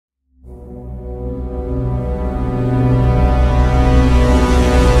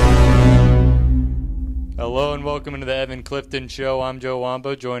welcome to the Evan Clifton Show. I'm Joe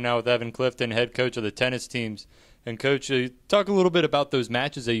Wambo, joined now with Evan Clifton, head coach of the tennis teams. And, Coach, talk a little bit about those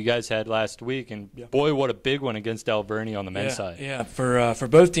matches that you guys had last week. And, boy, what a big one against Alvernia on the men's side. Yeah, for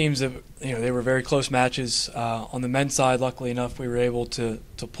both teams, they were very close matches. On the men's side, luckily enough, we were able to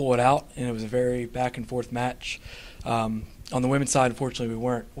pull it out, and it was a very back-and-forth match. On the women's side, unfortunately, we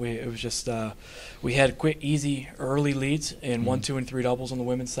weren't. It was just we had quick, easy, early leads in 1, 2, and 3 doubles on the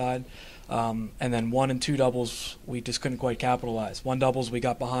women's side. And then 1 and 2 doubles, we just couldn't quite capitalize. 1 doubles, we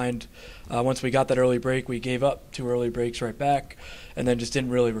got behind. Once we got that early break, we gave up 2 early breaks right back, and then just didn't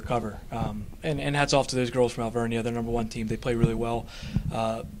really recover. And hats off to those girls from Alvernia, their #1 team. They played really well.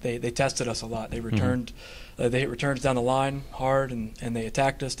 They tested us a lot. They returned. They hit returns down the line hard, and they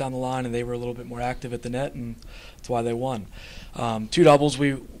attacked us down the line, and they were a little bit more active at the net, and that's why they won. 2 doubles,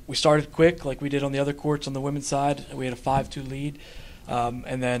 we started quick like we did on the other courts on the women's side. We had a 5-2 lead.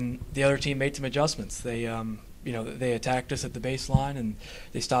 And then the other team made some adjustments. They attacked us at the baseline, and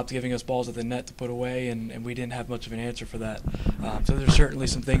they stopped giving us balls at the net to put away, and we didn't have much of an answer for that. So there's certainly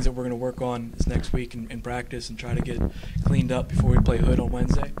some things that we're going to work on this next week in practice and try to get cleaned up before we play Hood on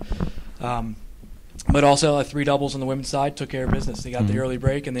Wednesday. But also 3 doubles on the women's side took care of business. They got the early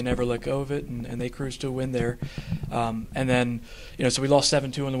break, and they never let go of it, and they cruised to a win there. And then, so we lost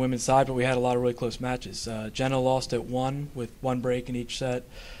 7-2 on the women's side, but we had a lot of really close matches. Jenna lost at 1 with 1 break in each set.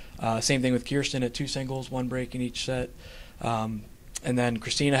 Same thing with Kirsten at 2 singles, 1 break in each set. And then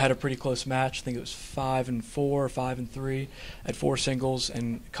Christina had a pretty close match. I think it was 5-4 or 5-3 at 4 singles.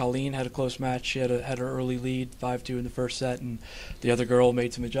 And Colleen had a close match. She had her early lead, 5-2 in the first set. And the other girl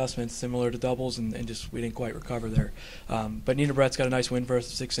made some adjustments similar to doubles, and just we didn't quite recover there. But Nina Brett's got a nice win for us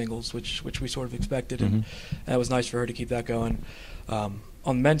at 6 singles, which we sort of expected. And that was nice for her to keep that going. On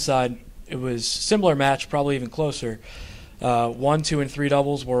the men's side, it was a similar match, probably even closer. 1, 2, and 3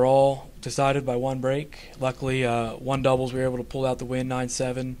 doubles were all decided by 1 break. Luckily, 1 doubles we were able to pull out the win,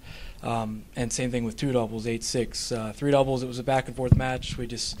 9-7, and same thing with 2 doubles, 8-6. 3 doubles, it was a back and forth match.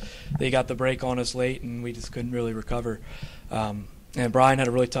 They got the break on us late, and we just couldn't really recover. And Brian had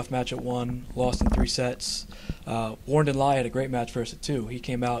a really tough match at 1, lost in 3 sets. Warren Lai had a great match for us at 2. He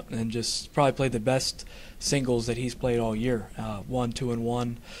came out and just probably played the best singles that he's played all year, 1, 2, and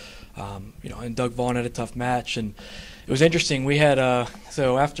 1. And Doug Vaughn had a tough match, and it was interesting. We had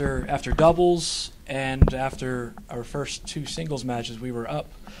so after doubles and after our first 2 singles matches, we were up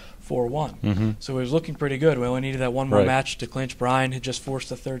 4-1. So it was looking pretty good. We only needed that 1 more match to clinch. Brian had just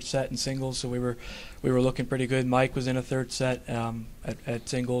forced a 3rd set in singles, so we were looking pretty good. Mike was in a 3rd set at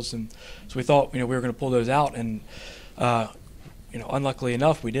singles, and so we thought we were going to pull those out, and unluckily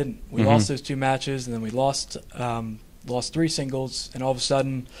enough, we didn't. We lost those 2 matches, and then we lost 3 singles, and all of a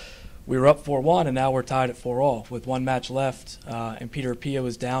sudden we were up 4-1, and now we're tied at 4-all with 1 match left, and Peter Pia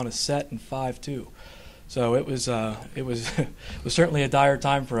was down a set in 5-2. So it was it was certainly a dire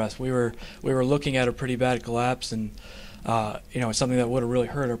time for us. We were looking at a pretty bad collapse, and it's something that would have really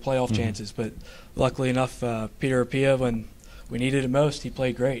hurt our playoff chances. But luckily enough, Peter Pia, when we needed it most, he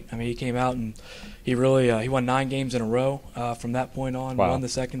played great. I mean, he came out and he really he won 9 games in a row from that point on. Won the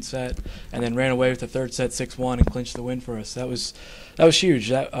 2nd set, and then ran away with the 3rd set 6-1 and clinched the win for us. That was huge.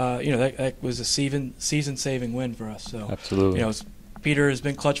 That was a season-saving win for us. So absolutely, Peter has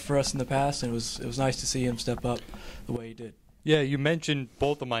been clutch for us in the past, and it was nice to see him step up the way he did. Yeah, you mentioned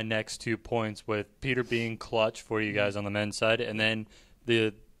both of my next 2 points, with Peter being clutch for you guys on the men's side, and then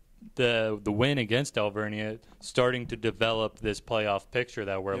the win against Alvernia starting to develop this playoff picture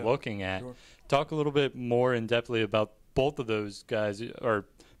that we're looking at. Sure. Talk a little bit more in-depthly about both of those guys, or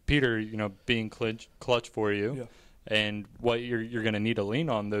Peter, being clutch for you, and what you're going to need to lean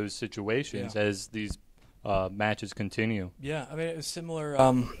on those situations as these matches continue. Yeah, I mean, it was similar,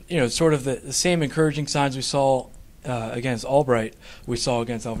 sort of the same encouraging signs we saw against Albright we saw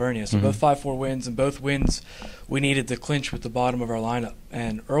against Alvernia. So both 5-4 wins, and both wins we needed to clinch with the bottom of our lineup.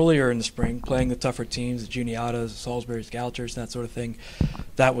 And earlier in the spring, playing the tougher teams, the Juniatas, the Salisbury's, Gouchers, that sort of thing,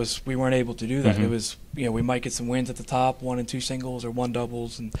 we weren't able to do that. It was, we might get some wins at the top, 1 and 2 singles or 1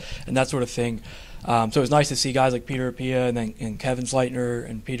 doubles and that sort of thing. So it was nice to see guys like Peter Apia and Kevin Sleitner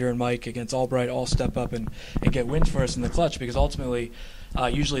and Peter and Mike against Albright all step up and get wins for us in the clutch, because ultimately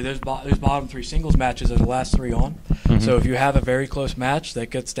usually those bottom 3 singles matches are the last 3 on. So if you have a very close match that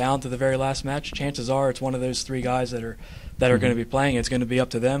gets down to the very last match, chances are it's one of those 3 guys that are going to be playing. It's going to be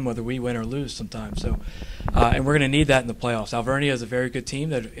up to them whether we win or lose sometimes. So, and we're going to need that in the playoffs. Alvernia is a very good team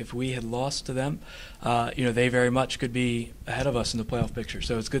that if we had lost to them, they very much could be ahead of us in the playoff picture.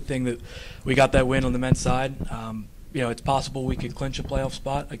 So it's a good thing that we got that win on the men's side. it's possible we could clinch a playoff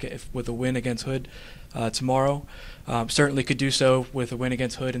spot with a win against Hood tomorrow. Certainly could do so with a win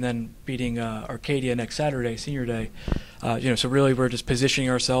against Hood and then beating Arcadia next Saturday, Senior Day. So really we're just positioning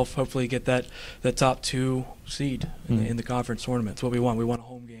ourselves, hopefully get that top 2 seed in the conference tournament. That's what we want. We want a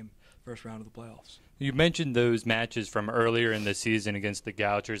home game first round of the playoffs. You mentioned those matches from earlier in the season against the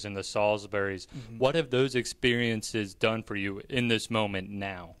Gouchers and the Salisburys. What have those experiences done for you in this moment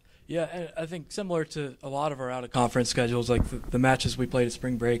now? Yeah, I think similar to a lot of our out-of-conference schedules, like the matches we played at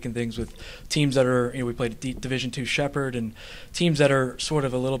spring break and things with teams that are, we played at Division II Shepherd and teams that are sort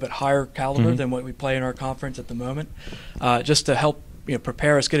of a little bit higher caliber than what we play in our conference at the moment, just to help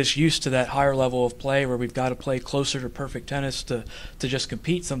prepare us, get us used to that higher level of play where we've got to play closer to perfect tennis to just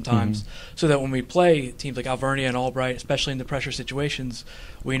compete sometimes, so that when we play teams like Alvernia and Albright, especially in the pressure situations,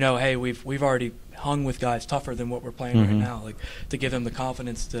 we know, hey, we've already hung with guys tougher than what we're playing right now, like to give them the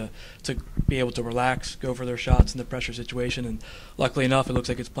confidence to be able to relax, go for their shots in the pressure situation. And luckily enough, it looks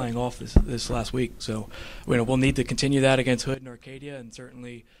like it's playing off this last week. So we'll need to continue that against Hood and Arcadia, and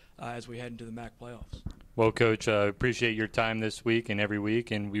certainly as we head into the MAC playoffs. Well, Coach, appreciate your time this week and every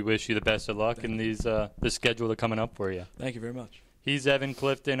week, and we wish you the best of luck in the schedule that's coming up for you. Thank you very much. He's Evan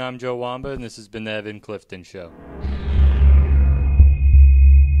Clifton. I'm Joe Wamba, and this has been the Evan Clifton Show.